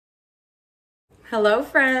Hello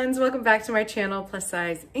friends, welcome back to my channel, Plus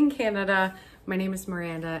Size in Canada. My name is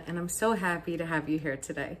Miranda and I'm so happy to have you here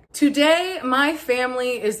today. Today, my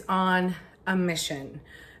family is on a mission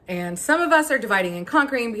and some of us are dividing and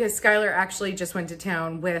conquering because Skylar actually just went to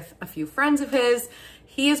town with a few friends of his.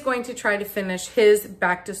 He is going to try to finish his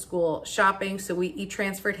back to school shopping. So we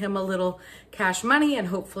e-transferred him a little cash money and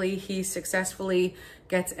hopefully he successfully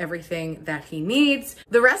gets everything that he needs.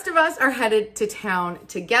 The rest of us are headed to town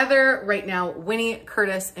together. Right now, Winnie,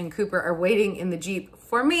 Curtis, and Cooper are waiting in the Jeep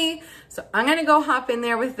for me. So I'm gonna go hop in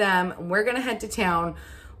there with them and we're gonna head to town.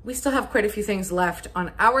 We still have quite a few things left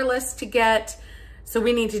on our list to get. So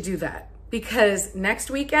we need to do that because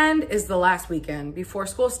next weekend is the last weekend before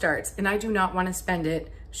school starts and I do not want to spend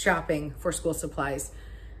it shopping for school supplies.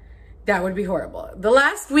 That would be horrible. The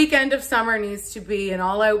last weekend of summer needs to be an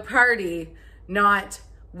all-out party, not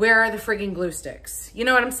where are the friggin' glue sticks? You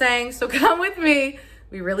know what I'm saying? So come with me.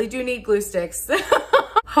 We really do need glue sticks.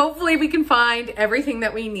 Hopefully we can find everything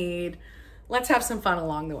that we need. Let's have some fun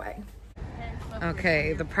along the way.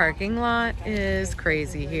 Okay, the parking lot is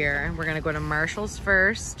crazy here. We're gonna go to Marshall's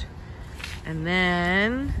first. And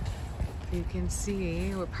then you can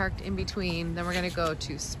see we're parked in between. Then we're gonna go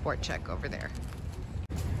to Sportchek over there.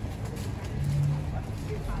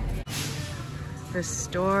 The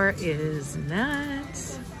store is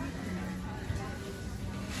nuts.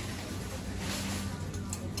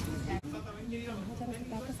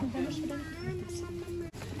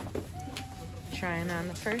 Trying on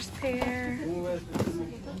the first pair.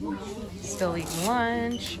 Still eating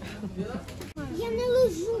lunch.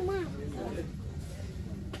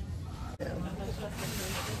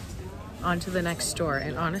 On to the next store,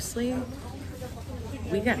 and honestly,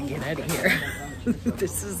 we gotta get out of here.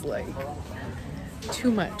 This is like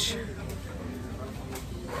too much.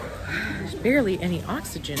 There's barely any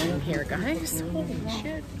oxygen in here, guys. Holy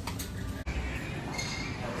shit.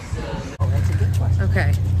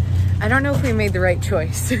 Okay, I don't know if we made the right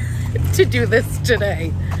choice to do this today.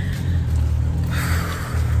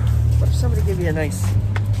 What if somebody give you a nice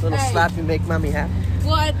little slap and make mommy happy?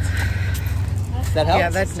 What? That helps? Yeah,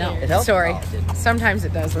 that's no. It helps? Sorry. Oh, it didn't. Sometimes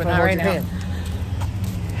it does, but not right now.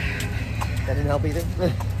 That didn't help either?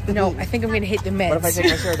 No, I think I'm gonna hit the meds. What if I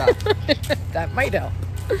take my shirt off? That might help.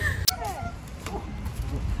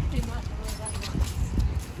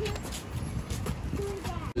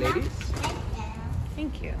 Ladies?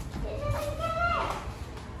 Thank you.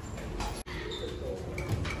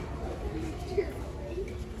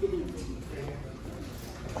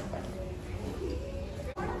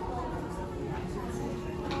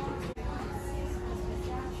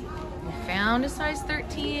 Found a size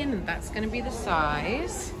 13, and that's gonna be the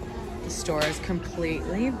size. The store is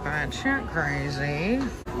completely batshit crazy.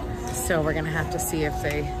 So we're gonna have to see if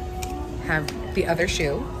they have the other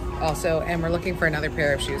shoe also, and we're looking for another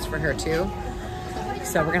pair of shoes for her too.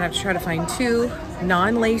 So we're gonna have to try to find two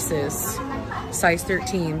non-laces, size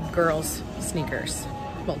 13 girls sneakers.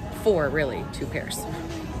 Well, four really, two pairs.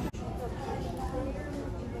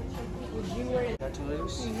 Not too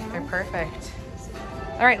loose? They're perfect.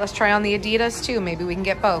 All right, let's try on the Adidas too. Maybe we can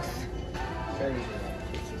get both.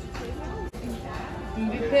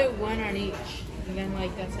 You put one on each, and then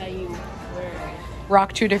like that's how you wear it.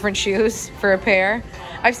 Rock two different shoes for a pair.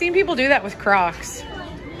 I've seen people do that with Crocs.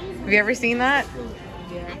 Have you ever seen that?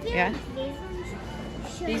 Yeah. Yeah?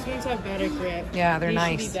 These ones have better grip. Yeah, they're These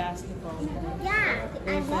nice. should be basketball. Yeah,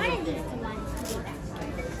 I wanted these ones to be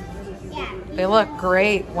basketball. Yeah. They look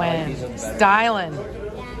great when these ones better. styling.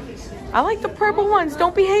 I like the purple ones.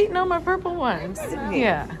 Don't be hating on my purple ones.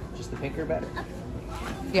 Yeah. Just the pink are better.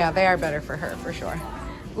 Yeah, they are better for her, for sure.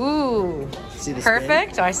 Ooh, See the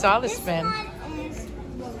perfect. I saw the spin. This one is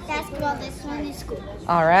basketball, this one is school.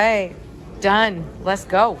 All right, done. Let's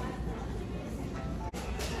go.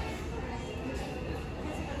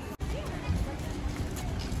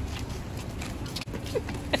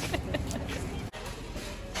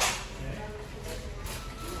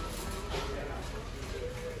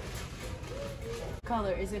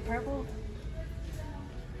 Color, is it purple?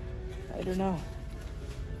 I don't know.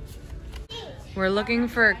 We're looking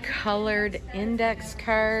for colored index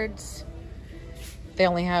cards. They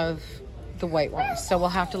only have the white ones, so we'll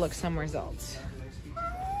have to look somewhere else.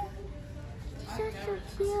 They're so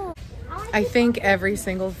cute. I think every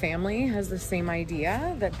single family has the same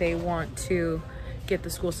idea that they want to get the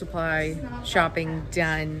school supply shopping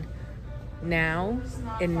done now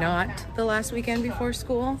and not the last weekend before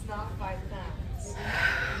school.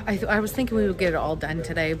 I was thinking we would get it all done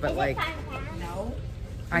today, but like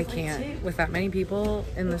I can't with that many people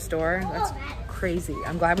in the store. That's crazy.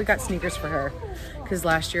 I'm glad we got sneakers for her because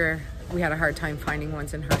last year we had a hard time finding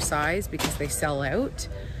ones in her size because they sell out.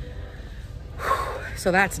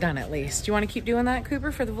 So that's done at least. Do you want to keep doing that,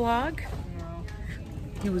 Cooper, for the vlog? No.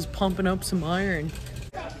 He was pumping up some iron.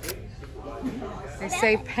 They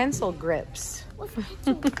say pencil grips. What's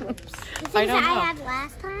pencil grips? The things I don't know. I had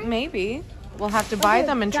last time? Maybe. We'll have to buy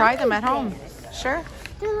them and try them at home. Sure.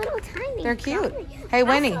 They're little tiny. They're cute. Gummy. Hey,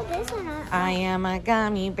 Winnie. I saw this one on- I am a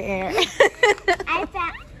gummy bear. I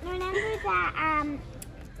found, remember that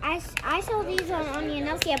I saw these on the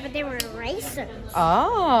Nokia, but they were erasers.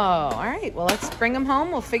 Oh, all right. Well, let's bring them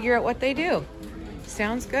home. We'll figure out what they do.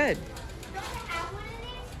 Sounds good.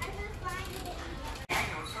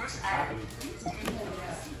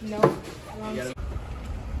 No.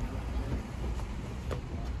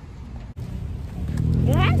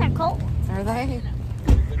 Your hands are cold. Are they?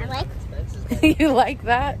 I like. You like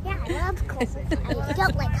that? Yeah, I love cold. I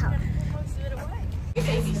don't like cold.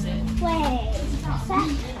 Babysit.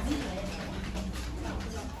 Wait.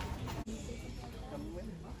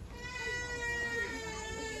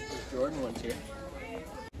 Jordan one's here.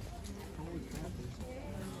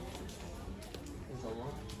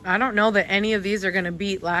 I don't know that any of these are going to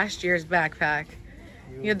beat last year's backpack.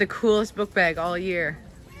 You had the coolest book bag all year.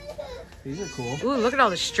 These are cool. Ooh, look at all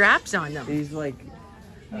the straps on them. These like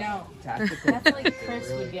No. tactical. That's like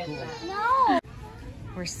Chris would get that. No.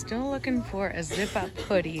 We're still looking for a zip-up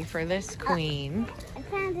hoodie for this queen I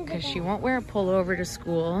found it. because she won't wear a pullover to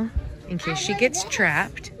school in case she gets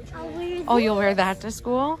trapped. I'll wear Oh, you'll wear that to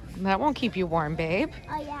school? That won't keep you warm, babe.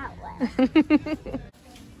 Oh yeah, it will.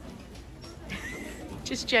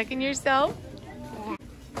 Just checking yourself?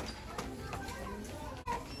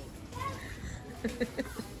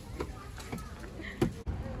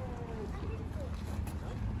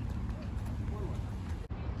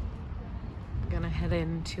 Gonna head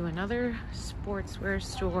into another sportswear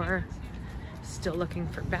store. Still looking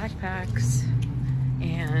for backpacks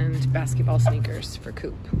and basketball sneakers for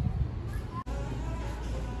Coop.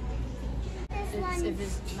 If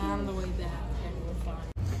it's not on the way back, then we're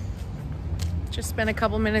fine. Just spent a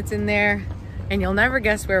couple minutes in there and you'll never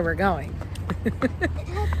guess where we're going.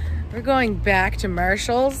 We're going back to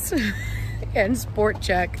Marshall's and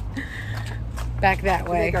Sportchek. Back that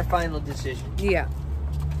way. Make our final decision. Yeah.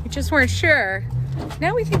 We just weren't sure.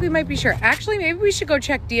 Now we think we might be sure. Actually, maybe we should go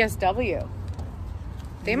check DSW.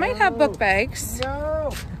 They might have book bags.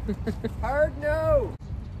 No. Hard no.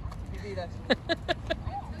 You beat us.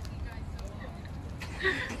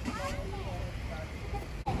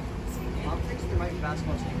 Mom thinks there might be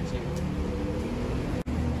basketball sneakers here.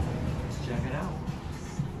 Let's check it out.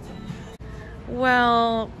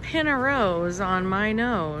 Well, pin a rose on my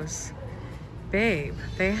nose. Babe,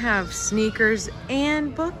 they have sneakers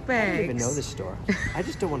and book bags. I don't even know this store. I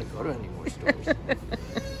just don't want to go to any more stores. Is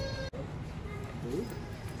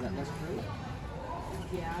that less fruit?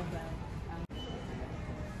 Yeah, but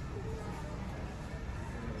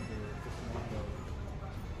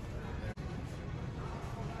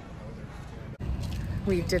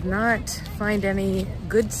We did not find any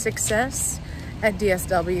good success at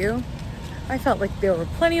DSW. I felt like there were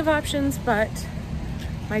plenty of options, but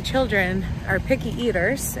my children are picky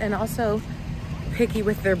eaters and also picky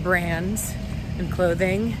with their brands and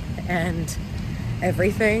clothing and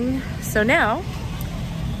everything. So now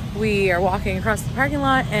we are walking across the parking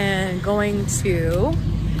lot and going to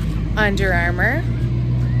Under Armour.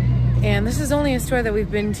 And this is only a store that we've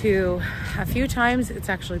been to a few times. It's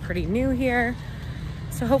actually pretty new here.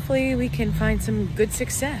 So hopefully we can find some good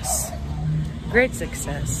success. Great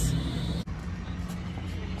success.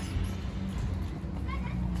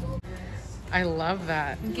 I love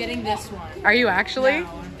that. I'm getting this one. Are you actually?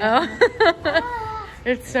 No, Oh.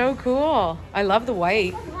 It's so cool. I love the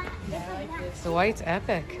white. Yeah, I like this. The white's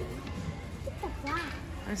epic.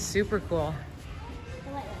 That's super cool.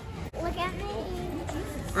 Look at me.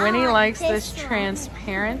 Winnie likes this one.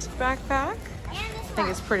 transparent backpack. I think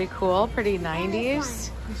it's pretty cool, pretty 90s.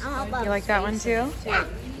 You like that one too? Yep.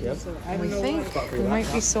 We think we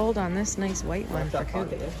might be sold on this nice white one for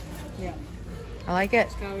Coop. Yeah. I like it.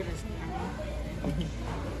 Covered as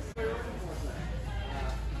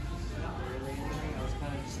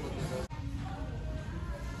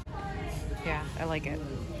Yeah, I like it.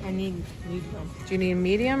 I need one. Do you need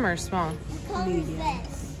medium or small? What is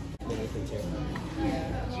this?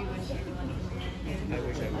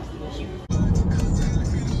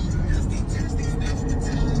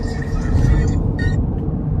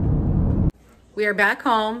 We are back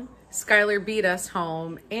home. Skylar beat us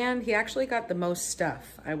home, and he actually got the most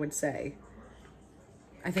stuff, I would say.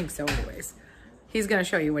 I think so anyways. He's gonna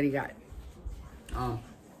show you what he got.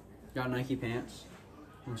 Got Nike pants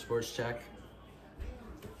from Sportchek.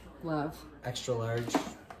 Love. Extra large.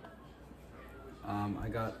 I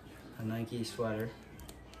got a Nike sweater.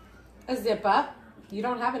 A zip up. You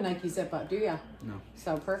don't have a Nike zip up, do you? No.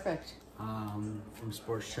 So perfect. From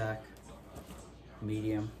Sportchek.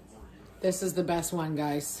 Medium. This is the best one,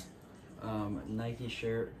 guys. Nike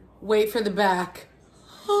shirt. Wait for the back.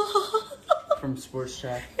 From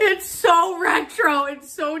Sportchek. It's so retro.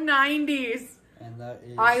 It's so 90s. And that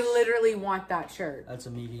is... I literally want that shirt. That's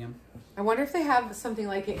a medium. I wonder if they have something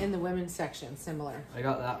like it in the women's section, similar. I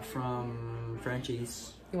got that from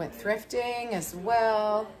Frenchie's. You went thrifting as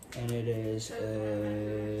well. And it is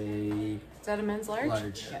a... Is that a men's large?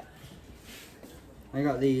 Large. Yeah. I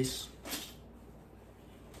got these.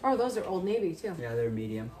 Oh, those are Old Navy too. Yeah, they're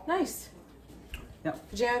medium. Nice. Yep.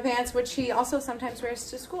 Pajama pants, which he also sometimes wears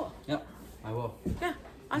to school. Yep, I will. Yeah,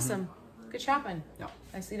 awesome. Good shopping. Yep.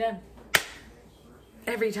 Nicely done.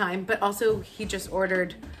 Every time, but also he just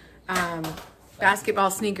ordered basketball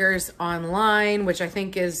sneakers online, which I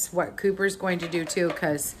think is what Cooper's going to do too,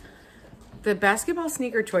 because the basketball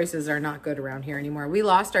sneaker choices are not good around here anymore. We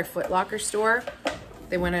lost our Foot Locker store.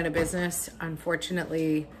 They went out of business.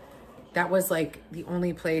 Unfortunately, that was like the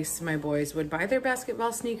only place my boys would buy their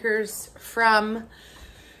basketball sneakers from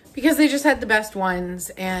because they just had the best ones.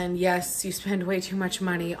 And yes, you spend way too much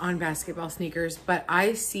money on basketball sneakers, but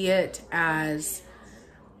I see it as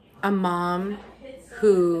a mom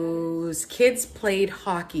whose kids played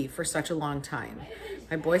hockey for such a long time.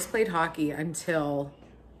 My boys played hockey until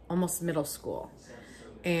almost middle school,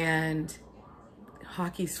 and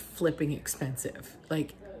hockey's flipping expensive.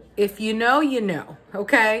 Like, if you know, you know,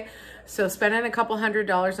 okay? So spending a couple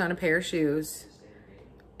 $100s on a pair of shoes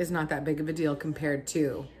is not that big of a deal compared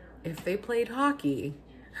to if they played hockey,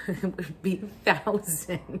 it would be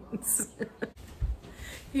thousands.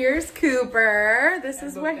 Here's Cooper. This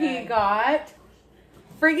is what he got.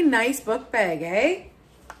 Freaking nice book bag, eh?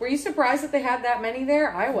 Were you surprised that they had that many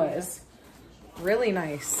there? I was. Really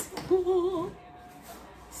nice.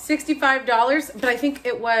 $65, but I think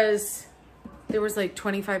it was, there was like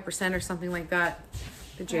 25% or something like that.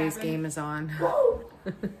 The Jays game is on.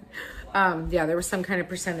 Yeah, there was some kind of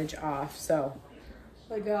percentage off, so.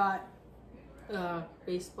 I got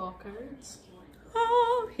baseball cards.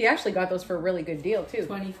 Oh, he actually got those for a really good deal too.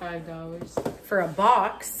 $25. For a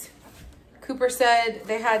box. Cooper said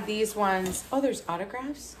they had these ones. Oh, there's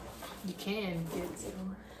autographs? You can get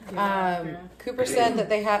some. Cooper said that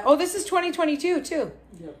they had, oh, this is 2022 too.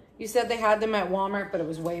 Yep. You said they had them at Walmart, but it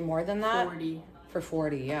was way more than that. 40. For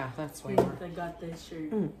 40, yeah, that's way more. I got this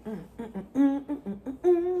shirt.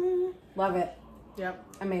 Love it. Yep.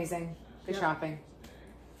 Amazing. Good Yep. shopping.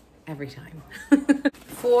 Every time.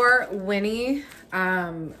 For Winnie,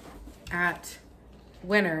 at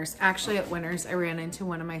Winners, actually at Winners, I ran into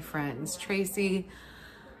one of my friends, Tracy,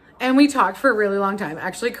 and we talked for a really long time.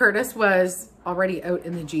 Actually, Curtis was already out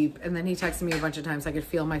in the Jeep, and then he texted me a bunch of times. I could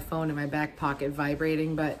feel my phone in my back pocket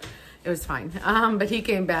vibrating, but it was fine. But he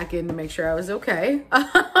came back in to make sure I was okay,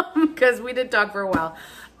 because we did talk for a while.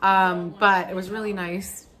 But it was really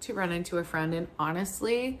nice to run into a friend, and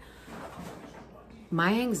honestly,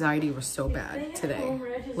 my anxiety was so bad today.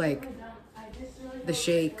 Like, the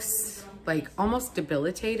shakes, like almost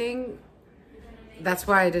debilitating. That's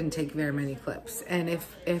why I didn't take very many clips. And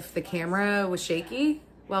if the camera was shaky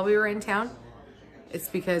while we were in town, it's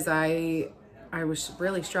because I was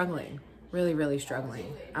really struggling, really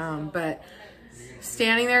struggling. But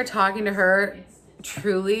standing there talking to her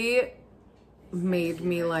truly made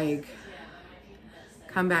me like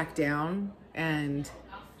come back down and,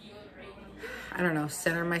 I don't know,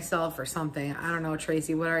 center myself or something. I don't know,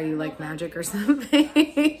 Tracy, what are you, like magic or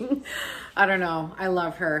something? I don't know. I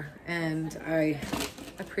love her and I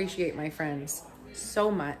appreciate my friends so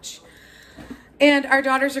much. And our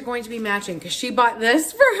daughters are going to be matching because she bought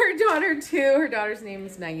this for her daughter too. Her daughter's name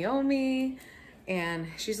is Naomi and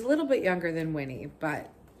she's a little bit younger than Winnie, but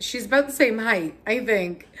she's about the same height, I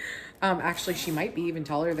think. Actually, she might be even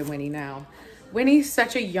taller than Winnie now. Winnie's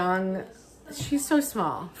such a young, she's so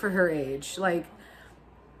small for her age. Like,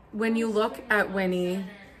 when you look at Winnie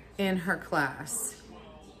in her class,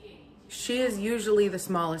 she is usually the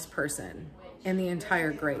smallest person in the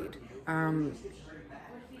entire grade.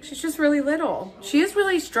 She's just really little. She is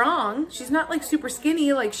really strong. She's not like super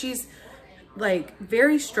skinny. Like, she's like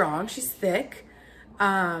very strong. She's thick.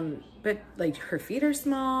 But like her feet are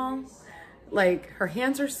small. Like her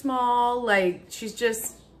hands are small. Like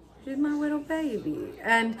she's my little baby.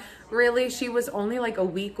 And really, she was only like a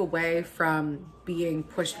week away from being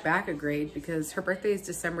pushed back a grade because her birthday is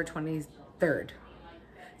September 23rd.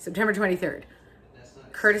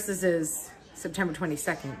 Curtis's is September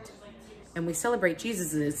 22nd. And we celebrate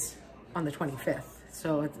Jesus's on the 25th.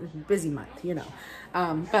 So it's a busy month, you know.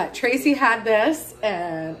 But Tracy had this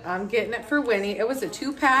and I'm getting it for Winnie. It was a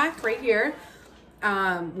 2-pack right here.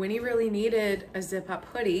 Winnie really needed a zip-up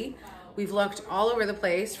hoodie. We've looked all over the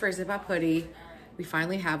place for a zip-up hoodie. We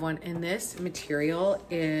finally have one, and this material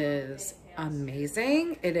is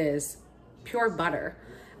amazing. It is pure butter.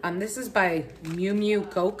 This is by Miu Miu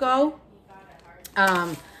Coco.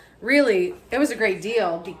 Really, it was a great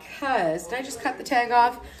deal because, did I just cut the tag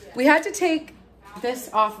off? We had to take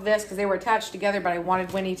this off this because they were attached together, but I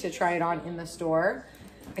wanted Winnie to try it on in the store.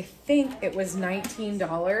 I think it was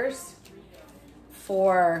 $19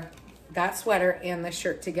 for that sweater and the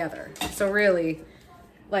shirt together. So really,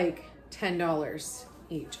 like $10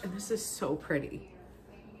 each. And this is so pretty.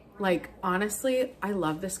 Like, honestly, I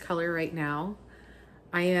love this color right now.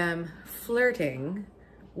 I am flirting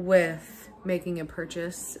with making a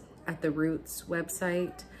purchase at the Roots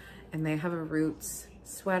website, and they have a Roots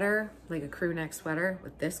sweater, like a crew neck sweater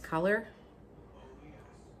with this color.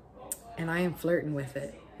 And I am flirting with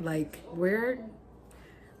it. Like, we're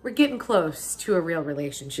getting close to a real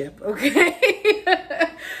relationship, okay?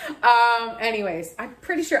 Anyways, I'm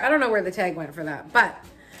pretty sure, I don't know where the tag went for that, but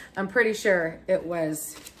I'm pretty sure it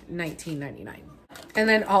was $19.99. And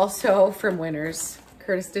then also from Winners,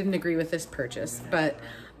 Curtis didn't agree with this purchase, but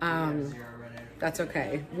that's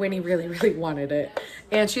okay. Winnie really, really wanted it.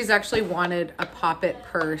 And she's actually wanted a Pop-It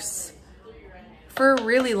purse for a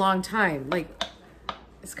really long time. Like,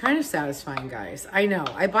 it's kind of satisfying, guys. I know.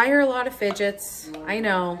 I buy her a lot of fidgets. I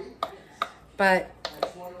know. But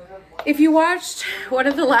if you watched one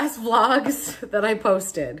of the last vlogs that I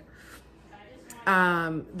posted,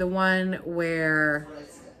 the one where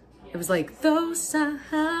it was like, those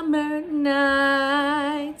summer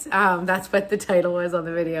nights. That's what the title was on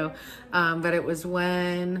the video. But it was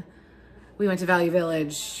when we went to Valley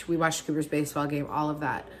Village. We watched Cooper's baseball game, all of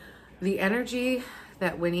that. The energy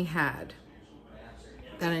that Winnie had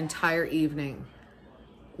that entire evening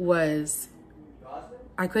was,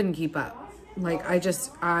 I couldn't keep up. Like, I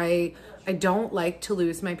don't like to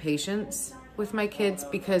lose my patience with my kids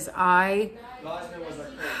because I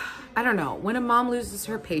don't know, when a mom loses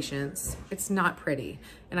her patience, it's not pretty.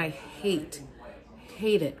 And I hate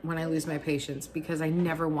it when I lose my patience because I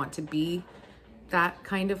never want to be that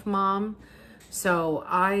kind of mom. So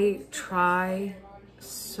I try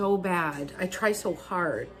so bad. I try so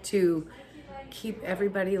hard to keep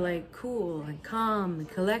everybody like cool and calm and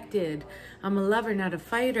collected. I'm a lover, not a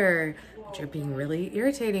fighter. But you're being really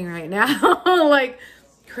irritating right now. Like,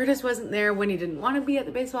 Curtis wasn't there when he didn't want to be at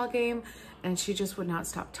the baseball game, and she just would not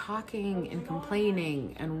stop talking and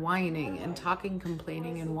complaining and whining and talking,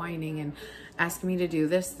 complaining and whining and asking me to do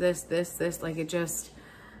this. Like, it just,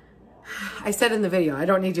 I said in the video, I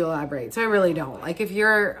don't need to elaborate. So I really don't. Like, if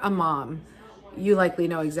you're a mom, you likely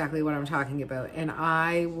know exactly what I'm talking about. And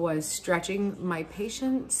I was stretching my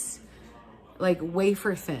patience like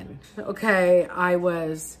wafer thin. Okay. I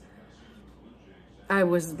was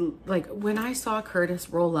like, when I saw Curtis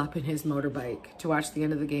roll up in his motorbike to watch the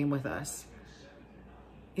end of the game with us,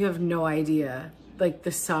 you have no idea, like,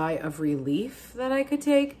 the sigh of relief that I could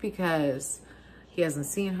take because he hasn't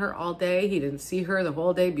seen her all day. He didn't see her the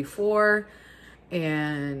whole day before.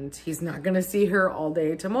 And he's not going to see her all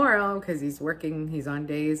day tomorrow because he's working, he's on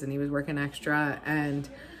days and he was working extra. And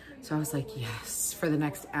so I was like, yes, for the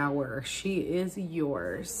next hour, she is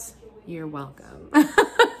yours. You're welcome.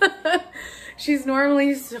 She's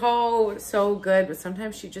normally so good, but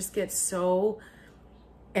sometimes she just gets so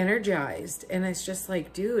energized. And it's just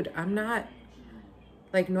like, dude, I'm not,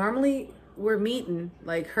 like, normally we're meeting,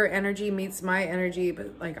 like, her energy meets my energy,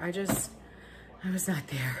 but like, I was not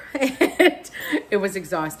there. It was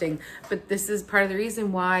exhausting. But this is part of the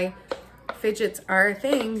reason why fidgets are a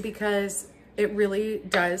thing, because it really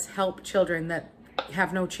does help children that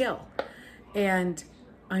have no chill. And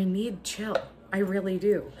I need chill. I really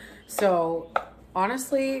do. So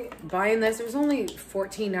honestly, buying this, it was only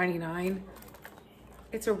 $14.99.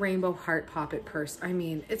 It's a rainbow heart Pop-It purse. I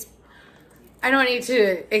mean, I don't need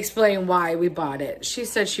to explain why we bought it. She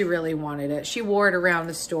said she really wanted it. She wore it around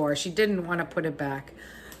the store. She didn't want to put it back.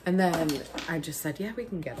 And then I just said, yeah, we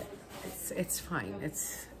can get it. It's fine.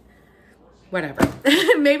 It's whatever.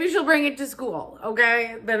 Maybe she'll bring it to school,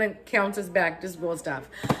 okay? Then it counts as back to school stuff.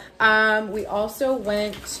 We also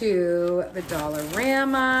went to the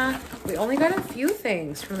Dollarama. We only got a few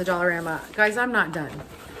things from the Dollarama. Guys, I'm not done.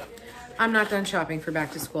 I'm not done shopping for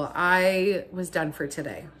back to school. I was done for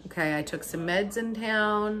today. Okay, I took some meds in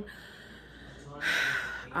town.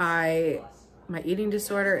 My eating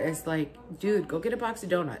disorder is like, dude, go get a box of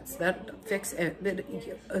donuts. That fix it.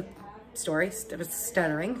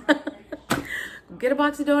 Stuttering. Get a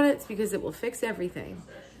box of donuts because it will fix everything.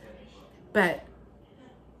 But,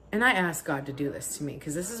 and I asked God to do this to me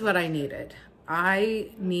because this is what I needed.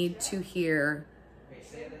 I need to hear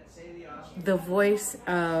the voice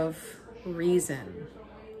of reason,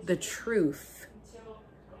 the truth,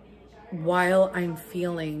 while I'm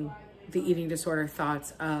feeling the eating disorder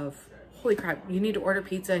thoughts of, holy crap, you need to order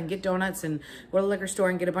pizza and get donuts and go to the liquor store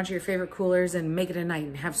and get a bunch of your favorite coolers and make it a night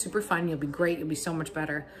and have super fun. You'll be great. You'll be so much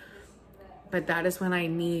better. But that is when I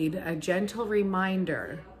need a gentle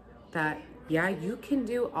reminder that, yeah, you can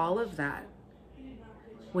do all of that.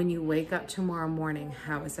 When you wake up tomorrow morning,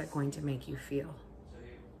 how is that going to make you feel?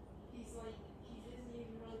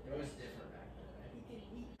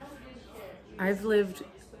 I've lived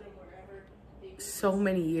so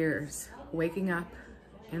many years waking up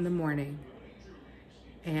in the morning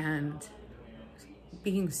and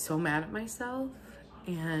being so mad at myself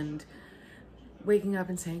and waking up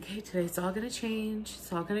and saying, okay, today it's all gonna change.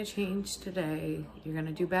 It's all gonna change today. You're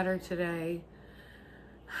gonna do better today.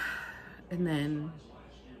 And then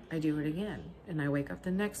I do it again. And I wake up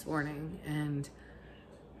the next morning and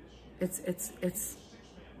it's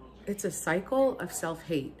a cycle of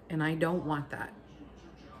self-hate, and I don't want that.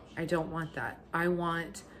 I don't want that. I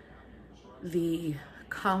want the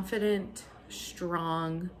confident,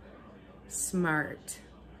 strong, smart,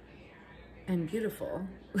 and beautiful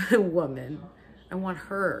woman. I want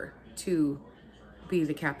her to be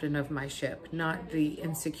the captain of my ship, not the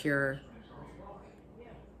insecure,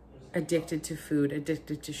 addicted to food,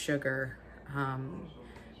 addicted to sugar,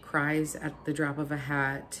 cries at the drop of a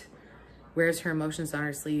hat, wears her emotions on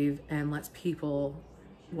her sleeve, and lets people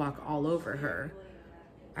walk all over her.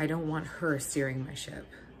 I don't want her steering my ship.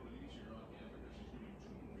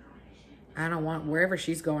 I don't want, wherever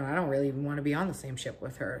she's going, I don't really even want to be on the same ship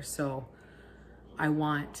with her. So I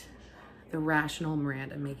want the rational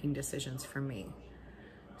Miranda making decisions for me.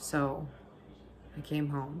 So I came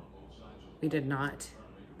home. We did not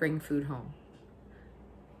bring food home.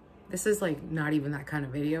 This is like not even that kind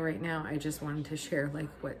of video right now. I just wanted to share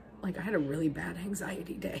like I had a really bad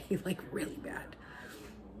anxiety day, like really bad.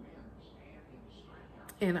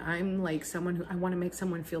 And I'm like someone who, I want to make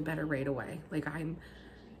someone feel better right away. Like I'm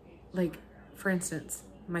like, for instance,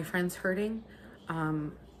 my friend's hurting.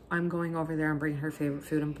 I'm going over there and bringing her favorite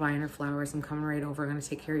food. I'm buying her flowers. I'm coming right over. I'm going to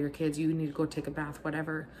take care of your kids. You need to go take a bath,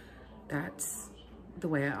 whatever. That's the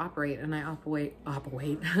way I operate. And I operate.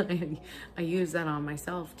 I use that on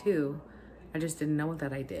myself too. I just didn't know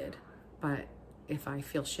that I did. But if I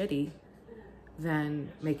feel shitty,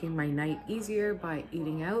 then making my night easier by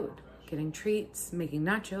eating out, getting treats, making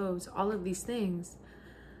nachos, all of these things,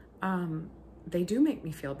 they do make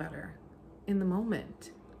me feel better in the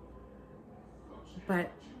moment.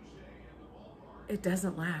 But it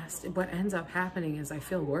doesn't last. What ends up happening is I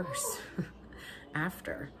feel worse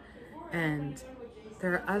after. And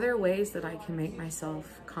there are other ways that I can make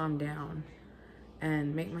myself calm down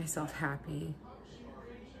and make myself happy.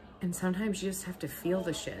 And sometimes you just have to feel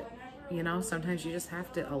the shit, you know? Sometimes you just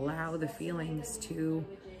have to allow the feelings to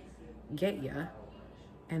get you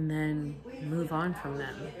and then move on from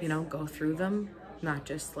them, you know? Go through them, not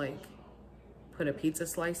just like put a pizza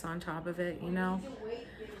slice on top of it, you know?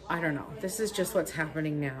 I don't know. This is just what's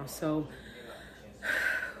happening now. So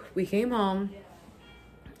we came home,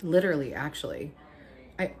 literally, actually,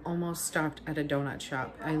 I almost stopped at a donut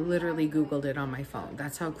shop. I literally Googled it on my phone.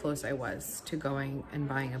 That's how close I was to going and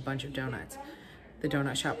buying a bunch of donuts. The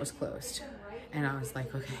donut shop was closed. And I was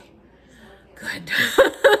like, okay, good.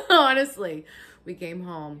 Honestly, we came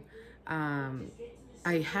home.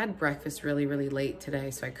 I had breakfast really, really late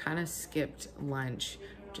today, so I kind of skipped lunch,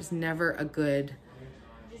 which is never a good,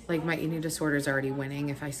 like my eating disorder is already winning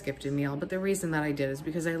if I skipped a meal. But the reason that I did is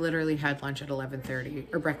because I literally had lunch at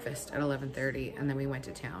 11:30 or breakfast at 11:30, and then we went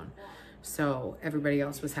to town. So everybody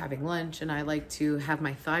else was having lunch, and I like to have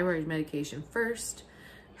my thyroid medication first,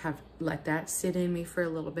 let that sit in me for a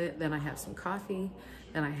little bit. Then I have some coffee,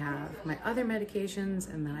 then I have my other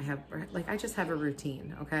medications, and then I have, like, I just have a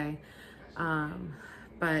routine, okay?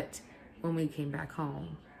 But when we came back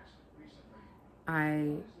home,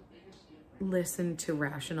 I listened to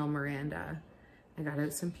rational Miranda. I got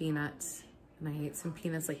out some peanuts, and I ate some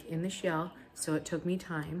peanuts like in the shell. So it took me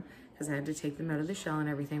time because I had to take them out of the shell and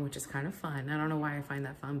everything, which is kind of fun. I don't know why I find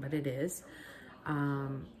that fun, but it is.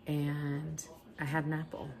 And I had an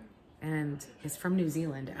apple, and it's from New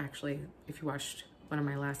Zealand, actually. If you watched one of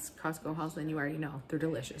my last Costco hauls, then you already know they're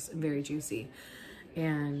delicious and very juicy.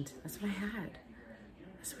 And that's what I had.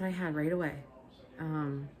 That's what I had right away.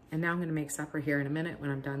 And now I'm gonna make supper here in a minute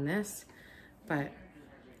when I'm done this. But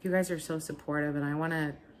you guys are so supportive, and I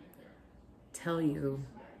wanna tell you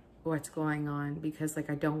what's going on, because like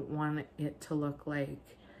I don't want it to look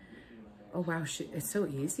like, oh wow, it's so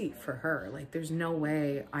easy for her. Like there's no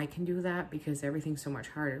way I can do that because everything's so much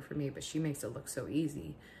harder for me, but she makes it look so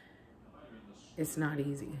easy. It's not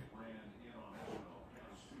easy.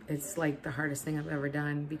 It's like the hardest thing I've ever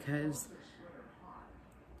done, because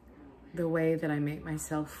the way that I make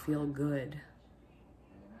myself feel good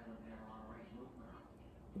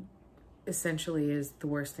essentially is the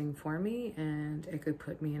worst thing for me, and it could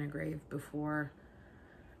put me in a grave before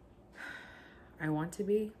I want to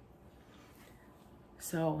be.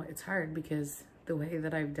 So it's hard because the way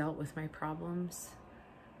that I've dealt with my problems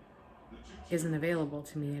isn't available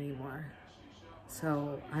to me anymore.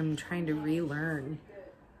 So I'm trying to relearn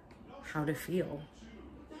how to feel,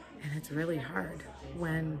 and it's really hard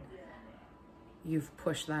when you've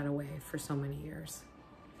pushed that away for so many years.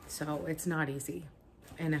 So it's not easy.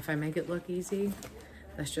 And if I make it look easy,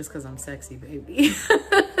 that's just because I'm sexy, baby.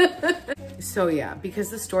 So yeah, because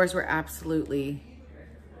the stores were absolutely,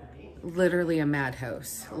 literally a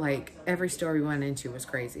madhouse. Like every store we went into was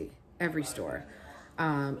crazy, every store.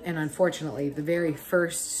 And unfortunately, the very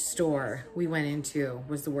first store we went into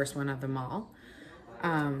was the worst one of them all,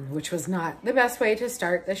 which was not the best way to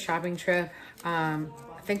start this shopping trip.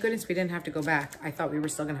 Thank goodness we didn't have to go back. I thought we were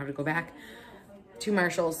still gonna have to go back to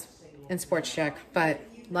Marshall's and Sportchek, but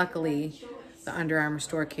luckily the Under Armour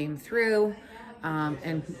store came through,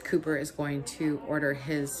 and Cooper is going to order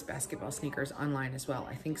his basketball sneakers online as well.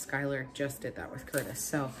 I think Skylar just did that with Curtis.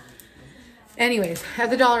 So anyways, at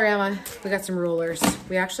the Dollarama, we got some rulers.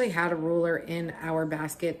 We actually had a ruler in our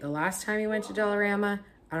basket the last time we went to Dollarama.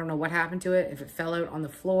 I don't know what happened to it, if it fell out on the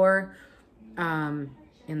floor in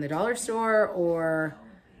the dollar store or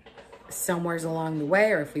somewheres along the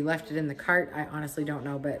way, or if we left it in the cart. I honestly don't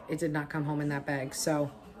know, but it did not come home in that bag.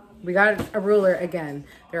 So we got a ruler again.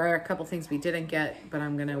 There are a couple things we didn't get, but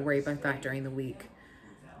I'm gonna worry about that during the week.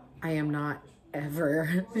 I am not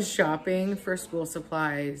ever shopping for school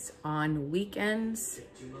supplies on weekends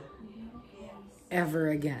ever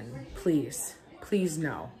again. Please, please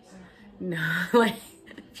no. No, like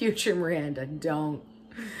future Miranda, don't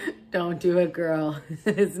do it, girl.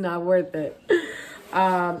 It's not worth it.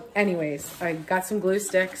 Anyways, I got some glue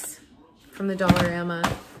sticks from the Dollarama.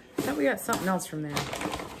 I thought we got something else from there.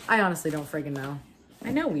 I honestly don't friggin' know.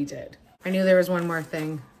 I know we did. I knew there was one more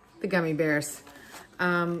thing. The gummy bears.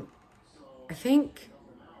 I think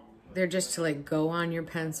they're just to like go on your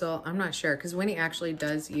pencil. I'm not sure, because Winnie actually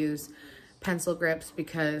does use pencil grips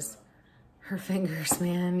because her fingers,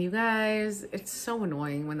 man, you guys, it's so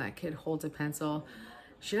annoying when that kid holds a pencil.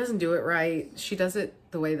 She doesn't do it right. She does it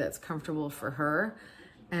the way that's comfortable for her.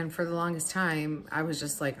 And for the longest time, I was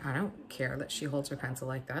just like, I don't care that she holds her pencil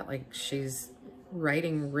like that. Like, she's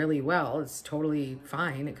writing really well. It's totally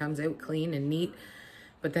fine. It comes out clean and neat.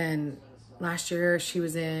 But then last year she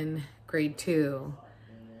was in grade 2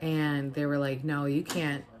 and they were like, no, you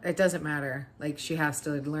can't. It doesn't matter. Like, she has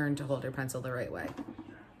to learn to hold her pencil the right way.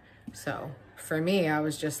 So for me, I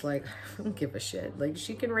was just like, I don't give a shit. Like,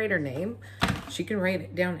 she can write her name. She can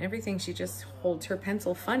write down everything. She just holds her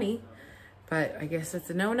pencil funny. But I guess it's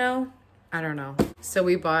a no-no. I don't know. So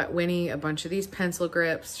we bought Winnie a bunch of these pencil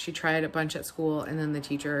grips. She tried a bunch at school, and then the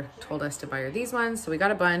teacher told us to buy her these ones. So we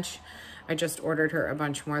got a bunch. I just ordered her a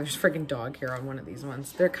bunch more. There's a freaking dog hair on one of these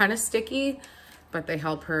ones. They're kind of sticky, but they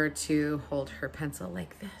help her to hold her pencil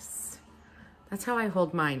like this. That's how I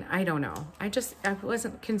hold mine. I don't know. I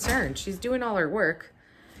wasn't concerned. She's doing all her work.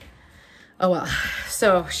 Oh well.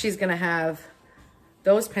 So she's gonna have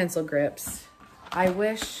those pencil grips. I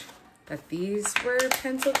wish that these were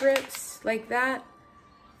pencil grips like that,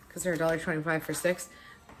 because they're $1.25 for 6.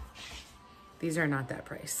 These are not that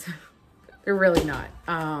price. They're really not.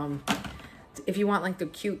 If you want like the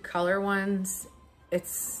cute color ones,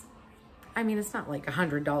 I mean, it's not like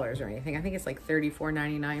 $100 or anything. I think it's like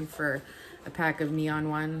 $34.99 for a pack of neon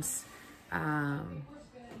ones on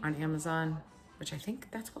Amazon, which I think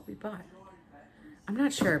that's what we bought. I'm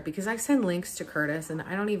not sure, because I send links to Curtis and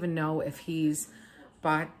I don't even know if he's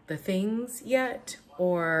bought the things yet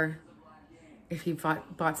or if he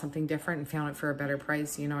bought something different and found it for a better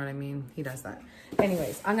price. You know what I mean? He does that.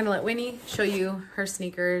 Anyways, I'm gonna let Winnie show you her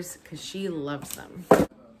sneakers because she loves them.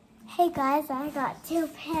 Hey guys, I got 2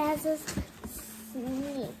 pairs of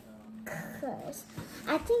sneakers.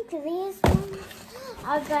 I think these ones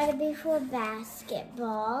are gonna be for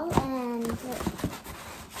basketball, and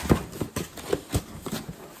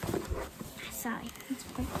sorry.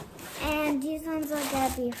 And these ones are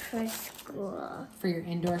gonna be for school. For your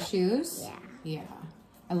indoor shoes? Yeah. Yeah.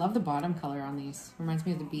 I love the bottom color on these. Reminds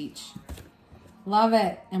me of the beach. Love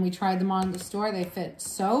it. And we tried them on at the store. They fit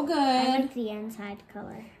so good. I like the inside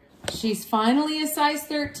color. She's finally a size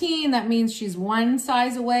 13. That means she's one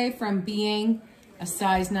size away from being a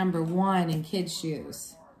size number 1 in kids'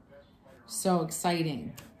 shoes. So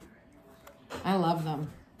exciting. I love them.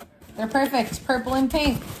 They're perfect. Purple and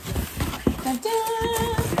pink.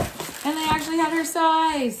 Da-da! And they actually had her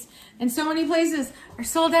size. And so many places are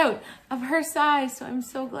sold out of her size. So I'm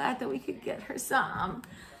so glad that we could get her some.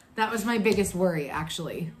 That was my biggest worry,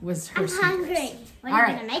 actually, was her sneakers. I'm hungry. What are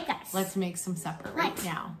you going to make us? Let's make some supper right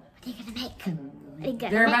now. What are you going to make? What are you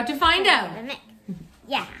gonna They're make? about to find out.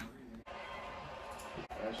 Yeah.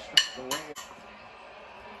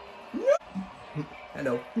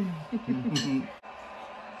 Hello.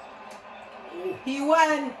 He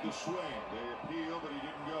won. He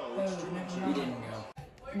didn't go.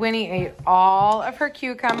 Winnie ate all of her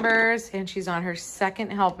cucumbers, and she's on her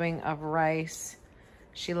second helping of rice.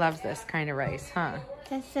 She loves this kind of rice, huh?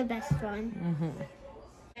 That's the best one.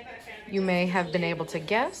 You may have been able to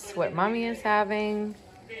guess what Mommy is having.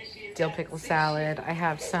 Dill pickle salad. I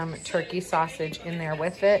have some turkey sausage in there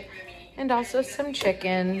with it, and also some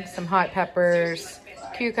chicken, some hot peppers,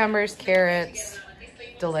 cucumbers, carrots.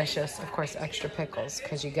 Delicious. Of course, extra pickles,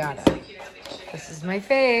 because you gotta. This is my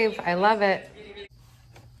fave. I love it.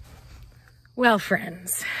 Well,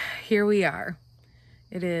 friends, here we are.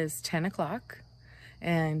 It is 10 o'clock,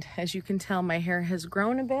 and as you can tell, my hair has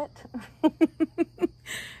grown a bit.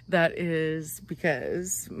 That is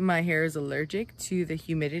because my hair is allergic to the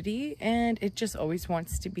humidity, and it just always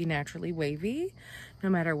wants to be naturally wavy, no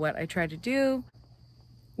matter what I try to do.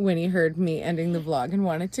 Winnie heard me ending the vlog and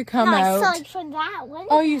wanted to come out. I saw it for that one.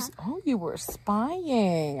 You were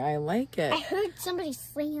spying. I like it. I heard somebody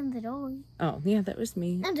slam the door. Oh, yeah, that was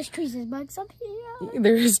me. And there's tweezers bugs up here.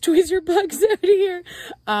 There's tweezer bugs out here.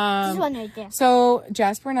 This one right there. So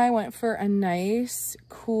Jasper and I went for a nice,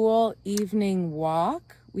 cool evening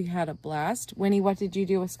walk. We had a blast. Winnie, what did you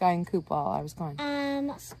do with Sky and Coop while I was gone?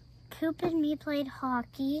 Coop and me played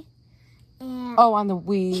hockey. And Oh, on the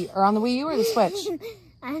Wii U or the Switch?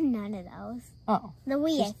 none of those. Oh. The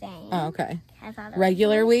Wii, I think. Oh, okay. I thought it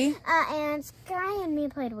Regular was Wii? and Sky and me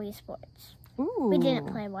played Wii Sports. Ooh. We didn't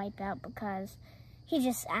play Wipeout because he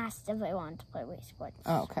just asked if I wanted to play Wii Sports.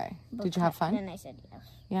 Oh, okay. Did you have fun? And I said yes.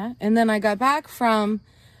 Yeah. And then I got back from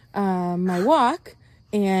my walk,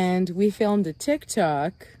 and we filmed a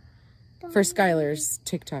TikTok for Skylar's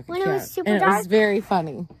TikTok When it account. was super and it dark? was very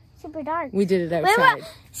funny. Super dark. We did it outside.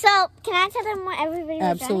 So, can I tell them what everybody was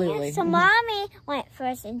Absolutely. running at? So, Mommy went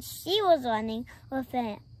first, and she was running with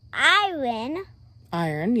an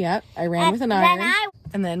Iron, yep. I ran with an iron.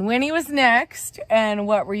 And then Winnie was next. And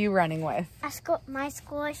what were you running with? My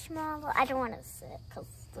squishmallow. I don't want to sit because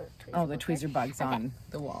the tweezer. Oh, the tweezer bug's on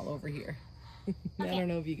the wall over here. I don't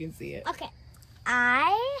know if you can see it. Okay.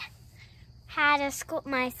 I had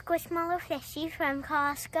my squishmallow fishy from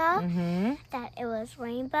Costco. That it was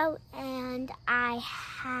rainbow, and I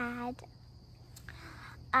had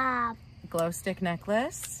Glow stick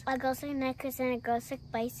necklace. a glow stick necklace and a glow stick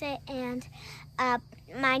bracelet, and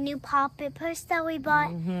my new poppet purse that we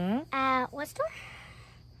bought at what store?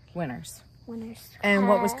 Winners. Winners. And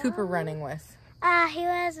what was Cooper running with? He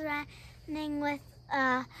was running with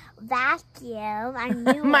vacuum.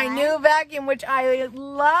 My new vacuum, which I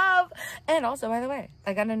love. And also, by the way,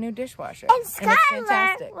 I got a new dishwasher. And it's Skylar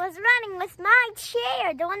fantastic. was running with my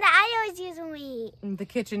chair, the one that I always use when we eat. The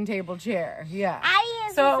kitchen table chair, yeah.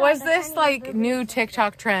 I So it use was the this tiny like little new chair.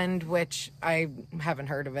 TikTok trend, which I haven't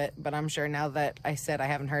heard of it, but I'm sure now that I said I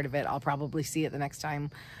haven't heard of it, I'll probably see it the next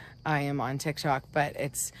time I am on TikTok. But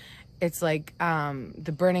it's like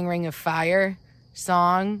the Burning Ring of Fire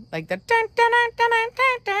song, like the dun, dun, dun, dun,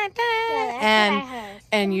 dun, dun, dun, Yeah,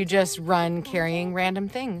 and you just run carrying random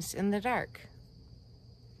things in the dark.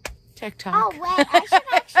 TikTok. Oh wait, I should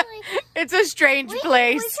actually. It's a strange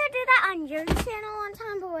place. We should do that on your channel one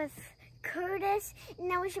time, but with Curtis.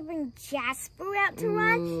 And then we should bring Jasper out to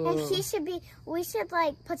run, and we should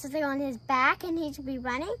like put something on his back, and he should be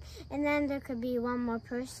running, and then there could be one more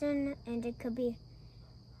person, and it could be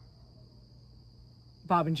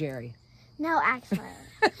Bob and Jerry. no, actually.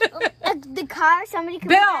 The car, somebody could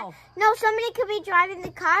Bill! somebody could be driving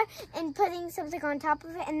the car and putting something on top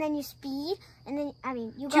of it, and then you speed, and then,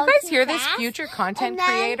 you Do you guys hear this future content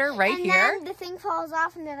creator right here? And then the thing falls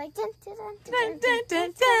off, and they're like, dun, dun, dun, dun, Dun, dun,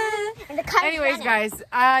 dun, dun. and the car's Anyways, running. guys,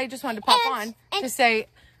 I just wanted to pop And- on to say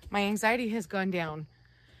my anxiety has gone down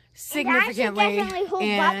significantly, definitely hold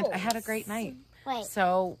and bubbles. I had a great night. Wait.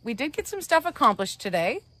 So we did get some stuff accomplished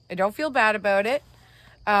today. I don't feel bad about it.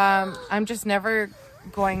 I'm just never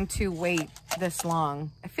going to wait this long.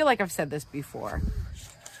 I feel like I've said this before.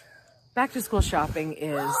 Back to school shopping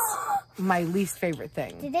is my least favorite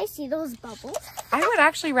thing. Did they see those bubbles? I would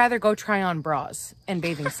actually rather go try on bras and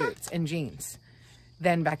bathing suits and jeans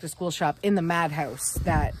than back to school shop in the madhouse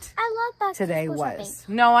that I love back today to school was.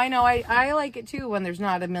 shopping. No, I know. I like it too when there's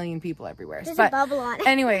not a million people everywhere. There's but a bubble on it.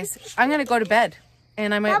 anyways, I'm going to go to bed.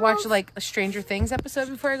 And I might watch like a Stranger Things episode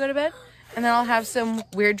before I go to bed. And then I'll have some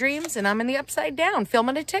weird dreams and I'm in the upside down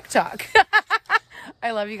filming a TikTok.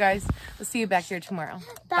 I love you guys. We'll see you back here tomorrow.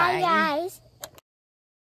 Bye, guys.